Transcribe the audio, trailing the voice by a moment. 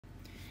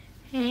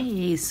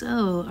Hey,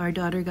 so our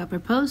daughter got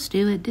proposed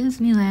to at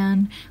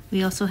Disneyland.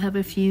 We also have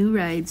a few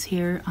rides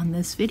here on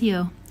this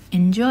video.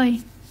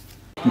 Enjoy!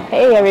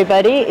 Hey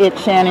everybody,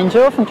 it's Shannon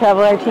Jewell from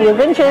Travel RT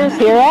Adventures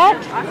here at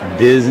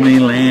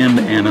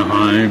Disneyland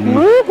Anaheim.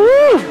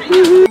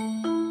 Woohoo!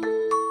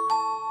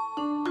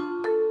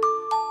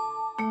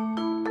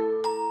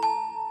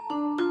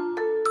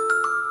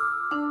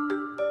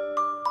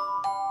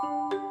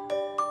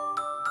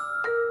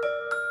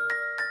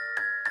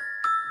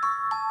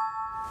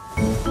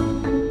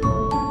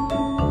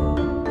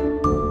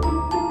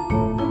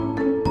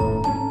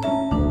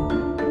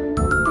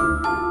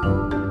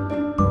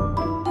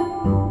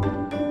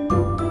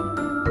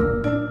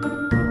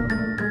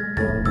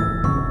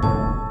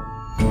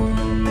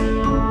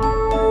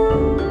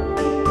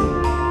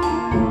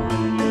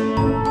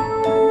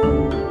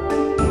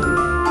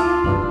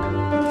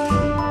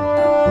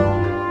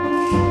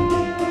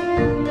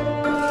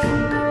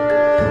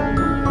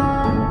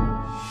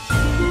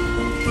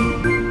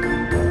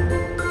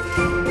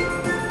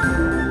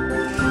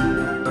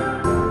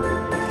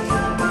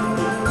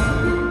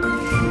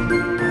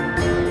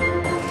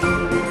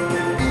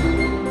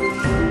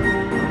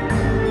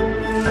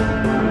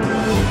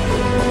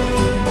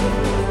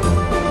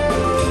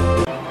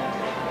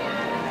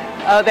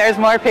 Oh, there's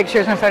more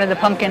pictures in front of the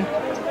pumpkin.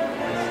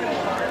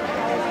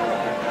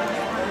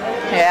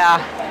 Yeah,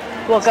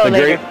 we'll go later.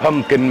 The Great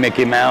Pumpkin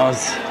Mickey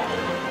Mouse.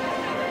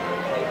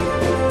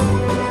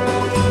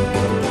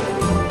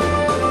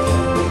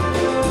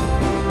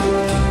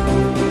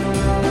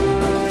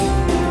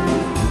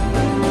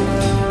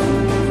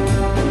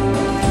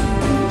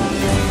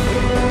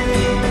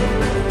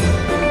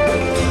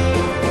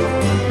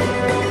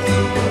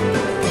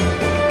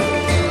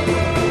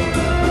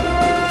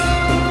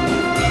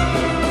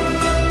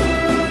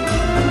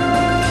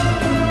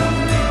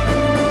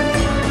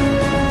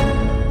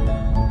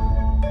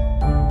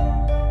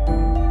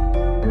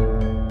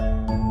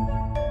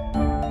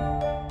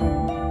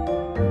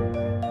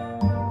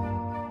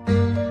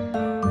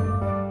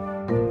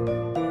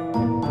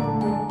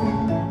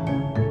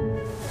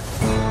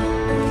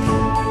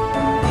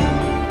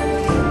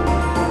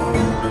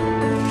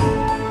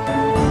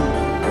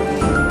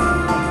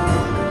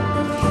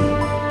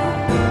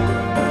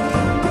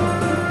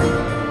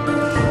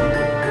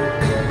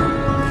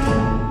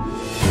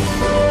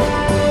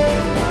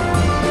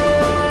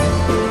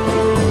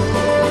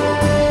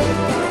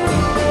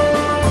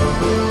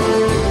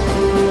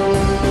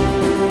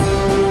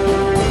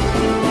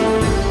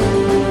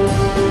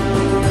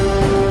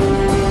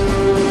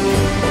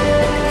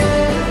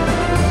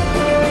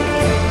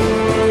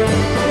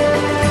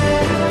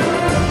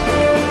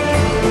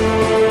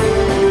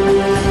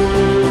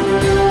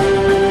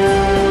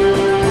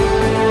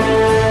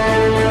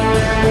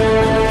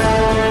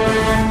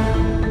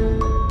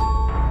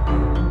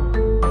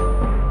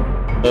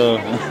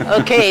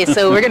 Okay,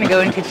 so we're going to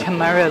go into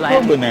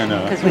Tomorrowland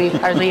banana. because we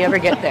hardly ever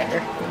get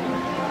there.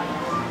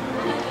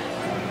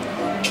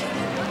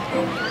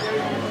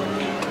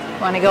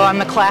 Want to go on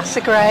the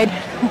classic ride?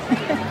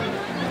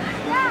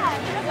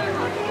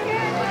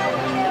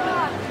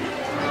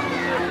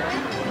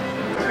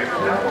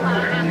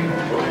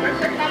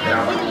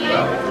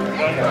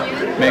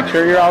 Make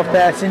sure you're all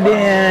fastened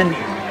in.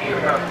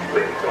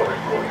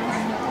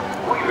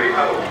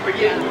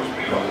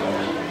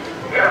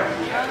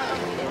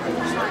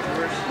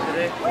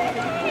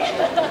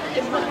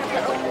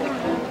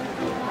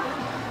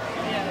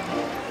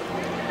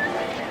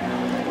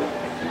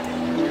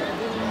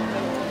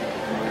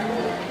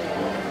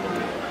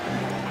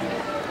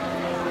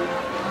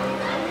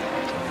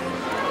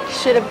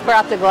 Should have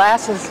brought the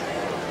glasses.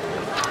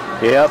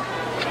 Yep.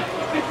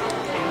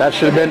 That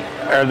should have been.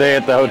 Are they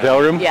at the hotel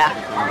room? Yeah.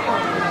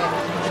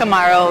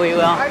 Tomorrow we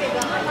will.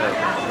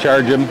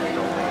 Charge them.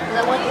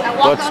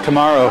 What's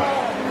tomorrow?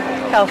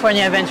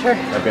 California Adventure.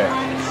 Okay.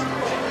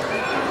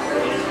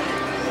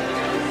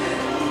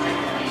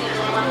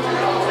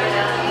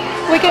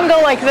 We can go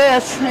like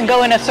this and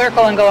go in a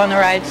circle and go on the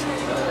rides.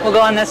 We'll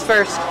go on this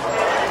first.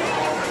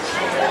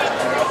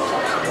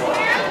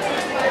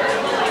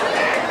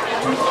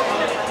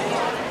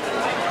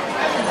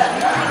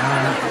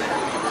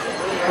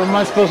 What am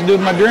I supposed to do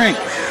with my drink?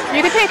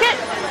 You can take it.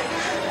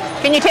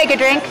 Can you take a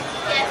drink?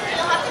 Yes,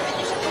 you'll have to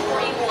finish it before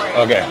you board.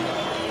 Okay.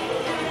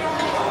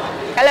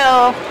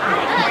 Hello. Good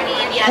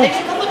morning. Yeah, there's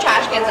a couple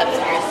trash cans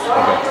upstairs.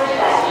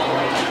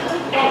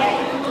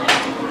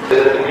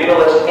 Visit the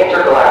Communalist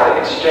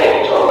Intergalactic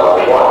Exchange on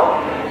level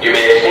 1. You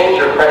may exchange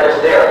your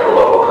credits there for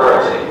local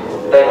currency.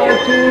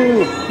 Thank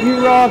you.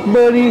 You rock,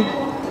 buddy.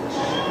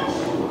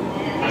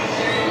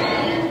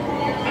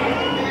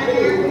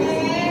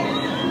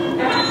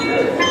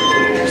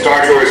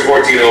 Star Tours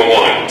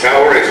 1401.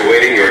 Tower is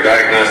awaiting your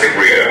diagnostic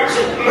readouts.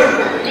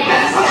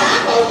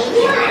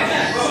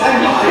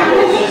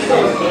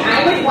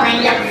 I would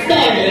wind up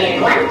standing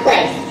in one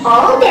place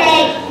all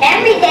day,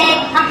 every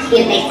day,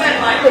 excuse me,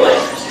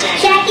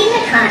 checking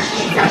the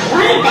contents of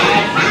one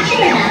bag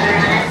after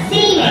another on a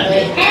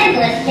seemingly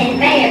endless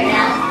conveyor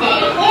belt, day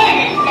in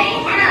and day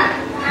out.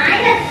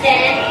 I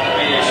understand.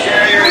 Are you sure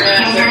you're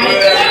not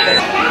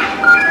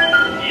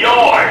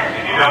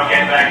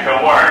back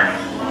to work.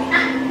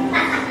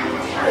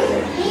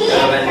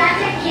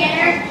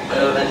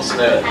 Smooth and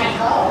smooth.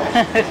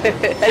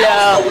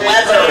 Hello.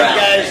 Weather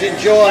guys,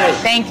 enjoy.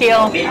 Thank you.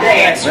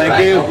 Thank you.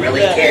 I don't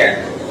really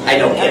care. I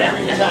don't get out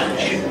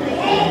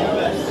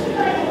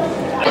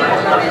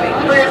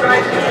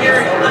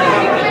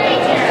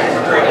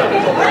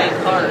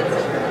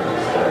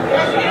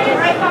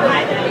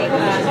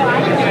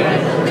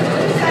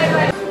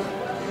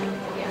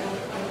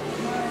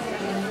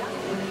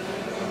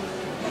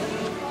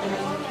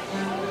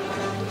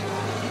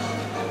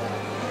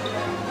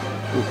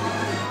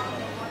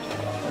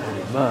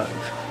Pretty much.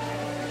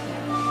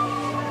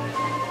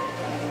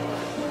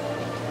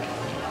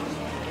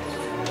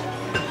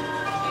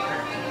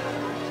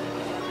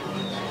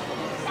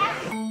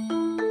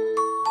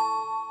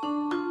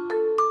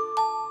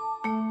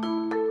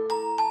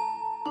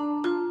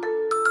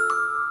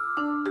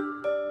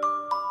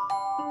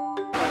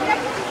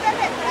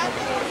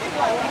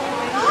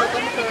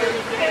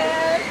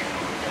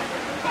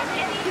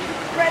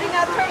 Ready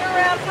now, turn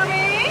around for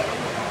me.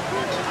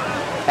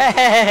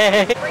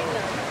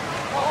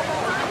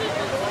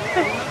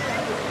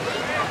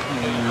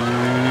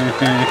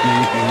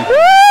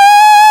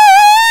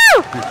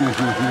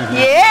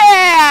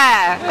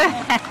 Yeah!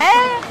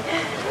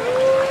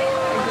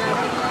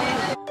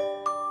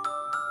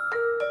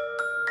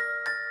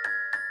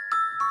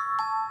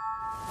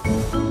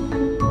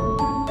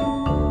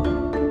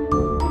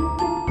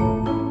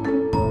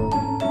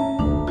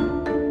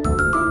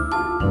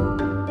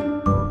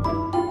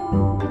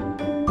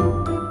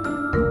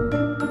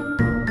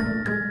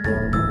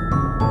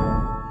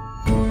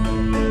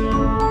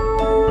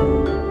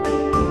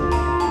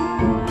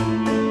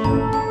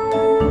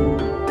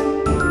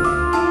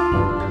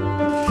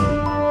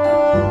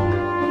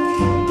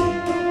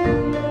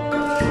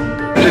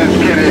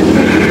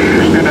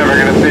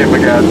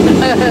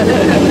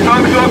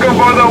 Folks, welcome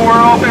for the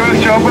world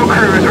famous Jumbo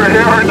Cruise. We're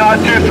here, we're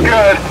not just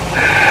good.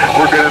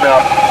 We're good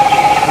enough.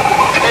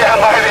 Yeah,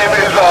 my name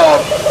is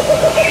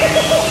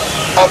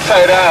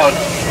Upside Down.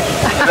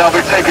 And I'll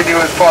be taking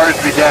you as far as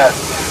we get.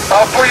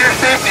 For your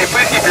safety,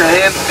 please keep your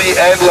hands, feet,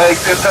 and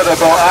legs inside the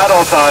boat at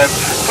all times.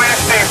 Please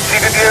stay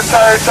seated the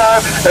entire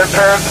time, and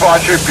parents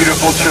watch your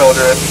beautiful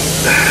children.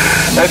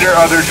 And your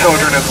other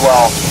children as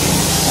well.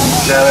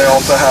 Yeah, they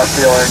also have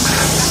feelings.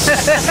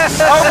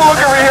 Oh,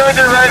 look over here on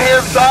your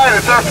right-hand side.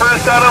 It's our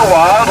first set of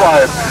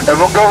wildlife. And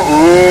we'll go,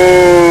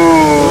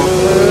 ooh.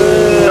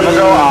 And we'll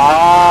go,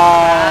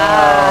 ah.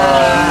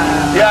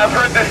 Yeah, I've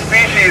heard this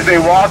species, they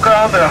walk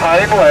around their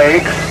hind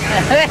legs.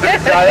 Their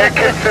diet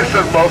consists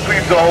of mostly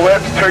Dole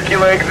Whips, turkey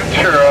legs, and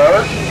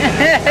churros.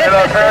 And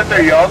I've heard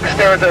their young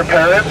stay with their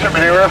parents from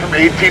anywhere from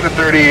 18 to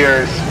 30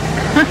 years.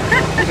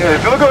 Yeah,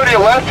 if you look over to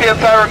your left-hand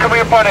side, we're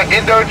coming upon an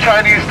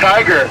Indo-Chinese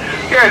tiger.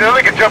 Yeah, they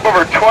only can jump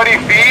over 20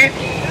 feet.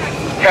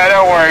 Yeah,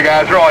 don't worry,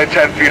 guys. We're only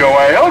 10 feet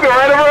away. It'll go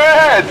right over our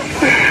heads.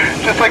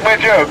 Just like my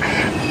jokes.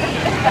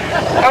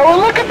 Oh, well,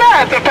 look at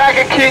that. It's a pack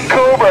of king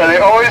cobra.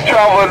 They always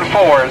travel in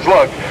fours.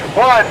 Look.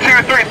 1,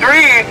 2, 3,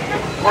 3.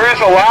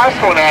 Where's the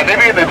last one at?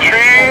 Maybe in the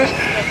trees?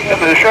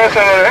 In the shrubs?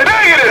 Hey,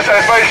 dang it!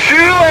 That's my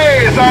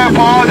shoelace! I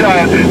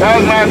apologize.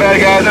 That was my bad,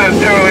 guys. That was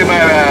totally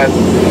my bad.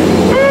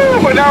 Woo,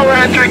 but now we're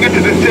entering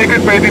into the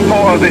sacred baby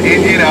pool of the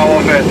Indian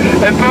elephant.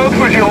 And folks,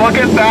 would you look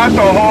at that?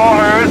 The whole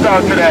herd's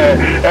out today.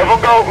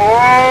 Everyone go,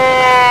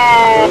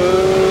 ooh!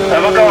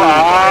 Everyone go,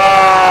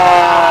 ah!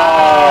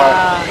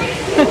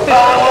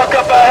 Oh, look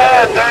up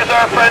ahead. There's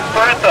our friend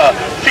Bertha.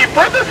 See,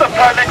 Bertha's a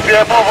prime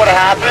example of what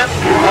happens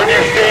when you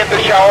stay in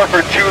the shower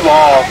for too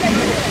long.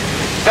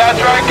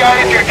 That's right,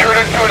 guys. You turn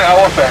into an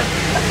elephant.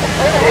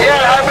 Yeah,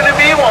 it happened to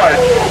me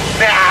once.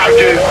 Nah, I'm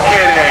just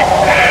kidding.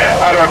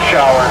 I don't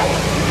shower.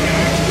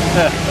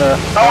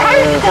 Oh, hi,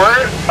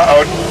 Squirt.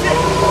 Uh-oh.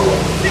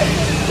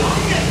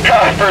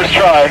 First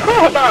try. Whew,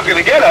 I thought I was going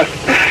to get us.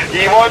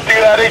 He won't do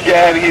that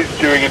again. He's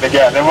doing it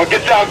again. And we'll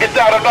get down, get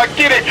down. I'm not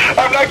kidding.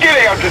 I'm not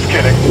kidding. I'm just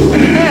kidding.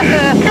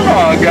 Come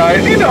on,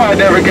 guys. You know I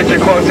never get you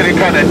close to any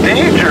kind of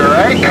danger,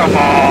 right? Come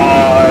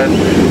on.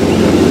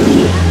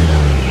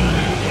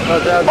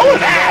 What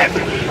was that?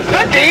 Is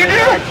that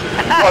danger?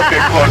 Let's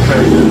get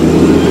closer.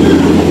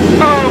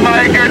 Oh,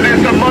 my goodness.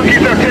 The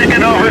monkeys have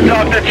taken over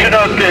Dr.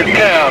 Chinook's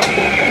camp.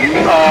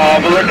 Oh,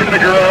 but look at the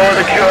gorilla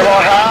with a cute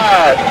little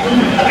hat.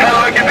 And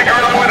look at the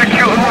gorilla with a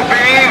cute little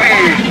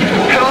baby.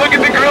 And look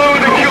at the gorilla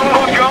with a cute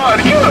little gun.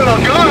 Cute little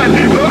gun?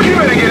 Folks, you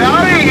better get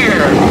out of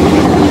here.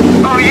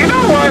 Oh, you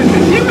know what?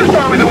 You must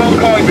probably the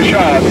one calling the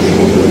shots.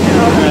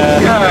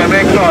 Yeah, it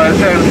makes a lot of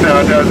sense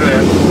now, doesn't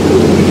it?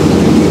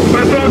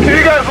 But folks, if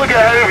you guys look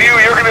ahead of you,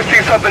 you're going to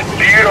see something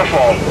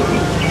beautiful.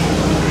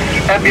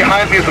 And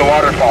behind me is a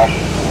waterfall.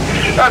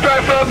 That's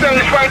right, folks, and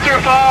it's right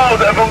through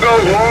falls. Everyone go,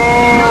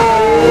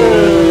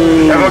 ooh.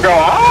 Everyone go,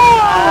 ah.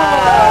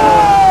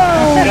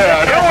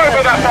 Yeah, don't worry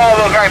about that fall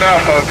right now,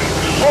 folks.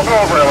 We'll go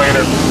over it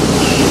later.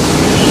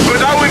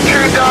 But now we've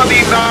turned down the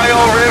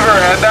Nile River,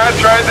 and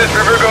that's right, this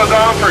river goes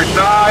on for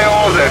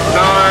miles and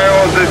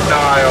miles and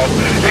miles.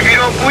 If you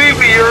don't believe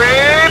me, you're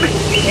in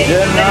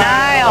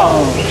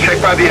Denial.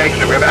 Check by the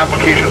exit. We have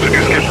applications for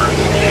new skippers.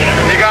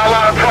 You got a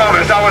lot of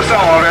honest, that was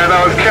solid, man.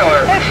 That was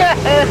killer.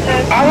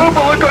 Oh,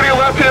 but look on your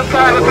left-hand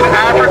side. That's an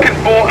African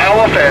bull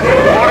elephant.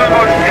 One of the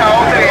most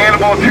talented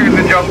animals here in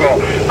the jungle.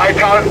 I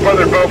taught his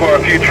brother Bobo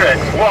a few tricks.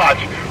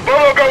 Watch.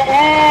 Bobo go,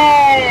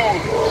 ooh!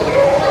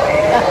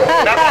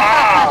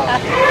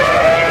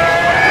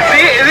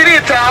 See, isn't he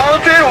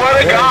talented? What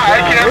a guy.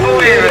 I can't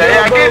believe it.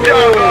 Yeah, good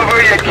job, Bobo.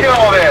 You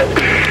killed it.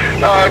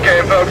 Okay,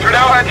 folks, we're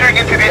now entering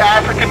into the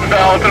African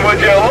belt, and would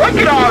you look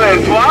at all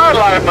this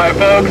wildlife, my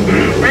folks?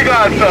 We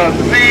got some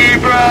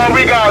zebra,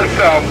 we got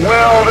some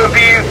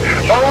wildebeest.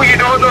 Oh,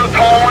 you know what those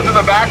tall ones in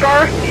the back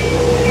are?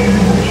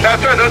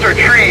 That's right, those are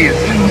trees.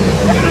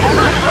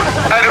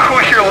 And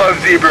who here loves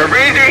zebra?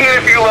 Raise your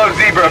hand if you love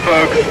zebra,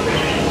 folks.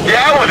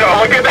 Yeah, well,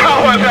 no, look at that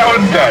one. That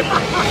one's dead.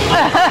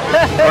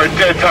 Or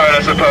dead tired,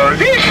 I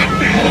suppose. Eesh.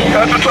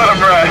 Let's just let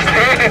him rest.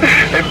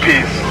 In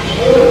peace.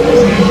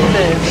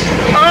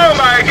 Oh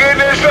my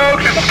goodness,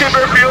 folks. It's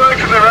Skipper Felix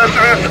and the rest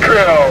of his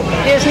crew.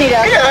 Disney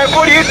duck. Yeah,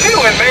 what are you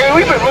doing, man?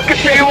 We've been looking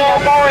for you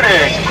all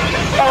morning.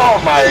 Oh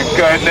my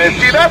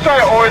goodness. See, that's why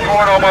I always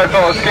warn all my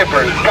fellow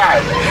skippers.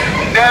 Guys,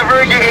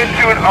 never get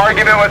into an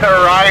argument with a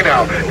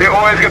rhino. They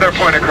always get their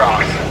point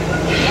across.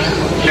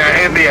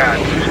 Yeah, in the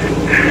end.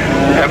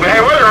 Yeah, but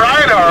hey, what a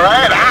rhino,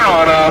 right? I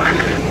don't know.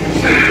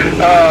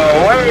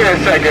 Wait a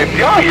second.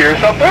 Y'all hear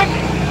something?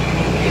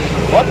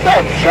 What's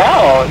that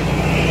sound?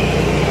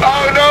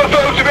 Oh no,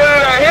 folks, we've been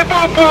in a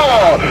hippo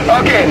pool!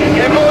 Okay,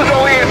 hippos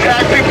only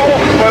attack people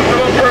with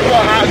little purple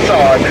hats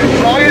on.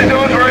 So all you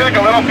do is wear like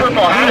a little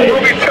purple hat,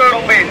 you'll be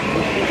totally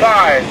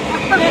fine.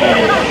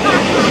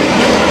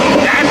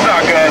 That's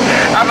not good.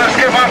 I'm gonna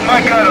skip off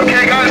my gun,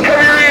 okay guys? Cover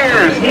your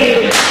ears!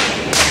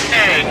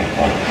 Dang.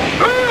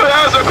 Ooh,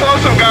 that was a close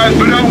one, guys,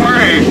 but don't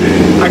worry.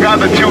 I got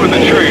the two in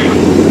the tree.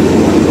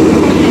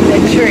 The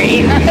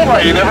tree.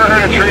 What, you never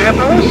heard of tree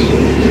hippos?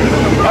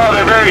 Oh,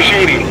 they're very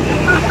shady.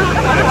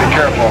 Be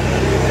careful.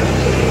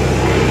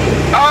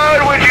 Oh,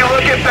 and would you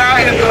look at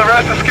that into the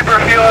rest of Skipper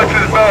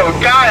Felix's boat?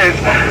 Guys,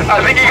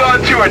 I think he got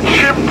into a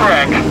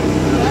shipwreck.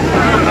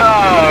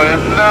 Oh,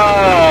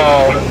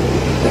 no.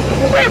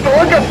 Wait, but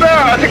look at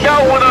that. I think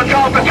that one on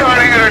top is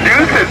trying to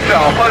introduce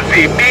itself. Let's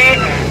see.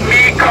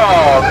 Me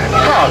called.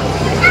 Huh.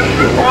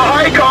 Well,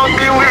 hi, called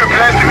me Luke.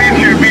 Nice to meet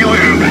you, me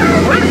Luke.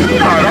 What is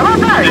sweetheart? How about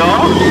that,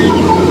 y'all?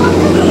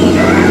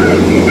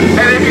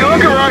 And if you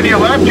look around your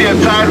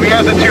left-hand side, we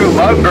have the two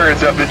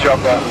lovebirds of the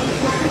jungle.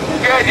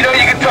 Yeah, you know,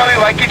 you can tell they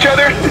like each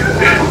other.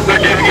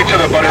 They're giving each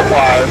other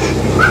butterflies.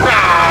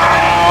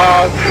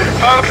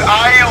 Folks,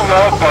 I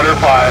love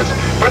butterflies,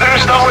 but they're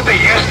just not what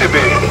they used to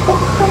be.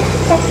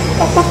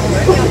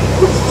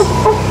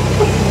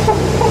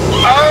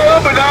 Oh,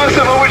 but now it's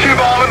the moment you've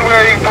all been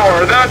waiting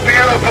for. The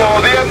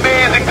beautiful, the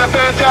amazing, the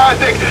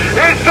fantastic.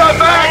 It's the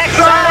Max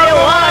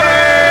Water!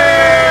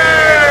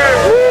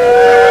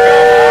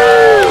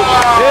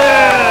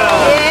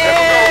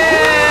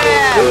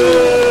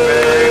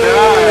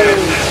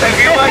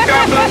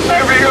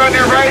 Over here on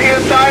your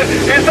right-hand side,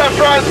 it's the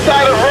front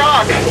side of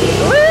rock.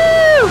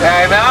 Woo!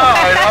 I know.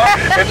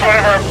 It's one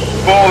of our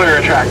boulder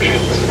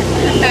attractions.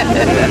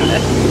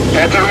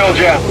 It's a real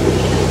gem.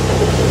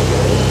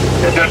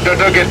 Don't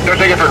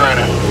take it for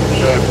granted.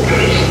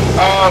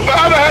 But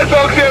on the head,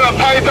 folks, we have a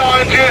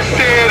python. Just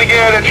say it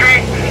again. A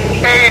tree.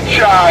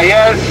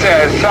 H-I-S-S-I-N-G.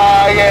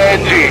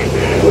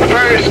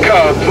 First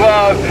comes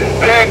love,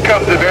 then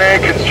comes a very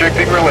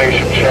constricting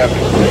relationship.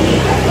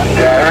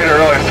 Yeah, I heard it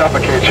really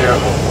suffocate you.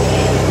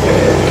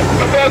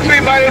 Folks,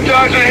 we might have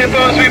dodged the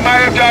hippos, we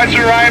might have dodged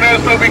the rhinos,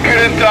 but we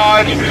couldn't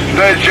dodge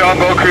the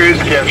Jungle Cruise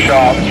gift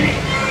shop.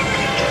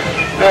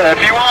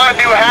 If you want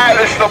a new hat,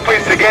 this is the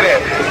place to get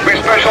it. We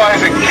specialize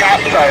in cap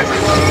sizes.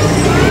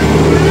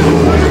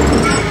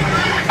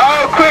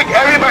 Oh, quick,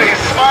 everybody,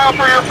 smile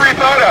for your free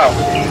photo.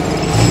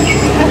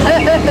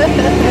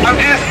 I'm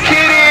just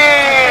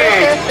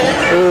kidding.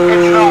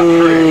 It's not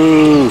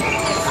free.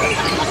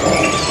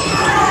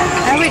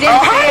 We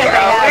didn't see it.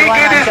 Ellie,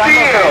 good to see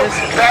you.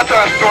 That's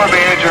our store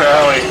manager,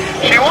 Ellie.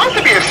 She wants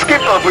to be a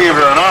skipper, believe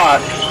it or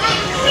not.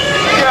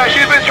 Yeah,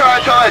 she's been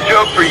trying to tell that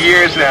joke for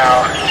years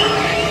now.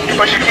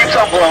 But she keeps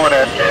on blowing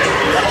it.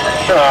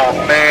 Oh,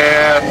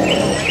 man.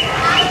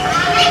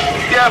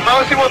 Yeah,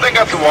 most people think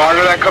that's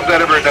water that comes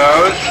out of her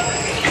nose.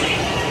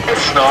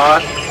 It's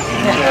not.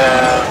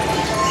 Yeah.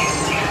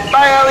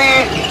 Bye,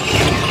 Ellie.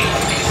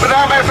 But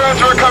now, my friends,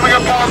 we're coming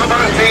upon the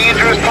most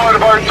dangerous part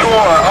of our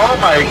tour. Oh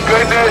my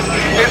goodness,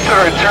 it's the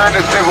return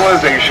to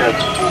civilization.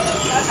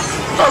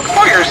 Folks,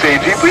 for your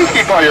safety, please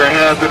keep all your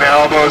hands and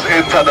elbows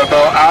inside the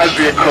boat as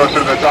we get closer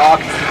to the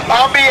dock.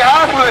 On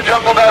behalf of the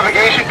Jungle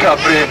Navigation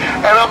Company,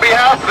 and on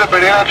behalf of the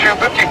Banana Troop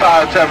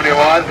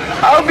 5571,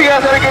 I hope you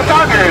guys had a good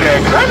time here today,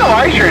 because I know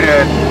I sure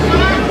did.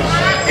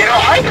 You know,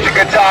 I had a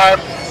good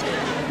time.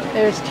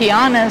 There's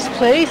Tiana's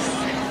place.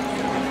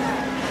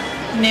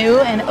 New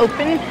and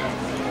open.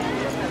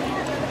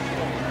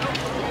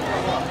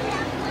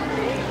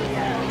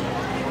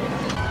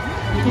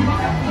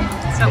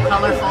 So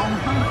colorful.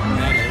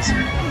 That is.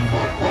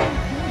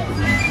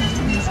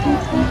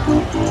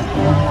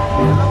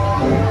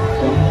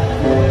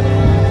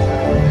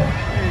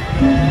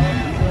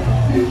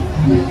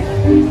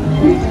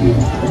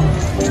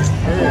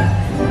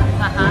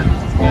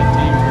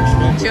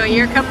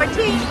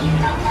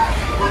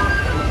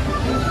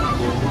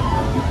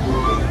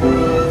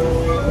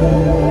 I'm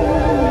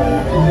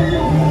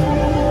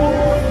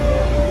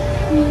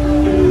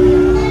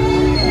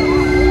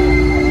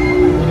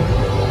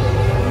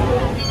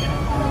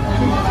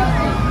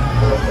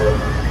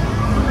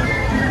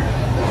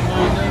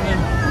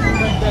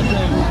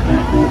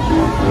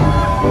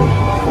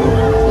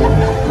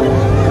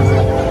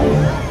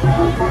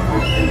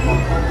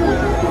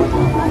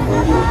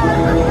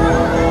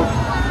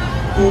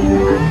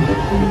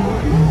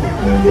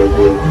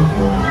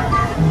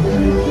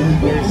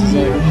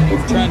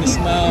trying to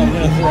smile. I'm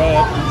gonna throw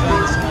up. I'm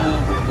trying to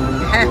smile.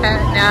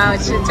 No,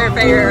 it's her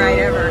favorite ride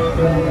ever.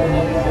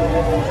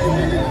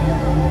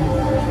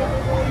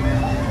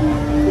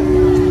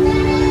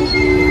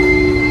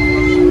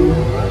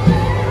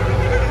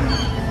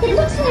 It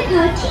looks like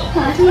our tea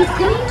party is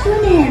coming to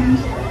an end.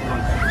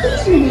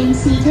 Please remain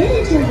seated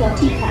until your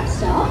teacup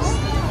stops,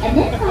 and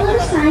then follow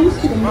signs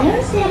to the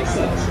nearest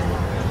exit.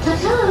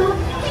 Ta-ta!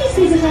 Please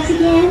visit us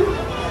again.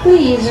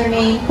 Please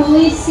remain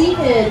fully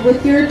seated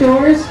with your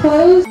doors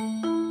closed.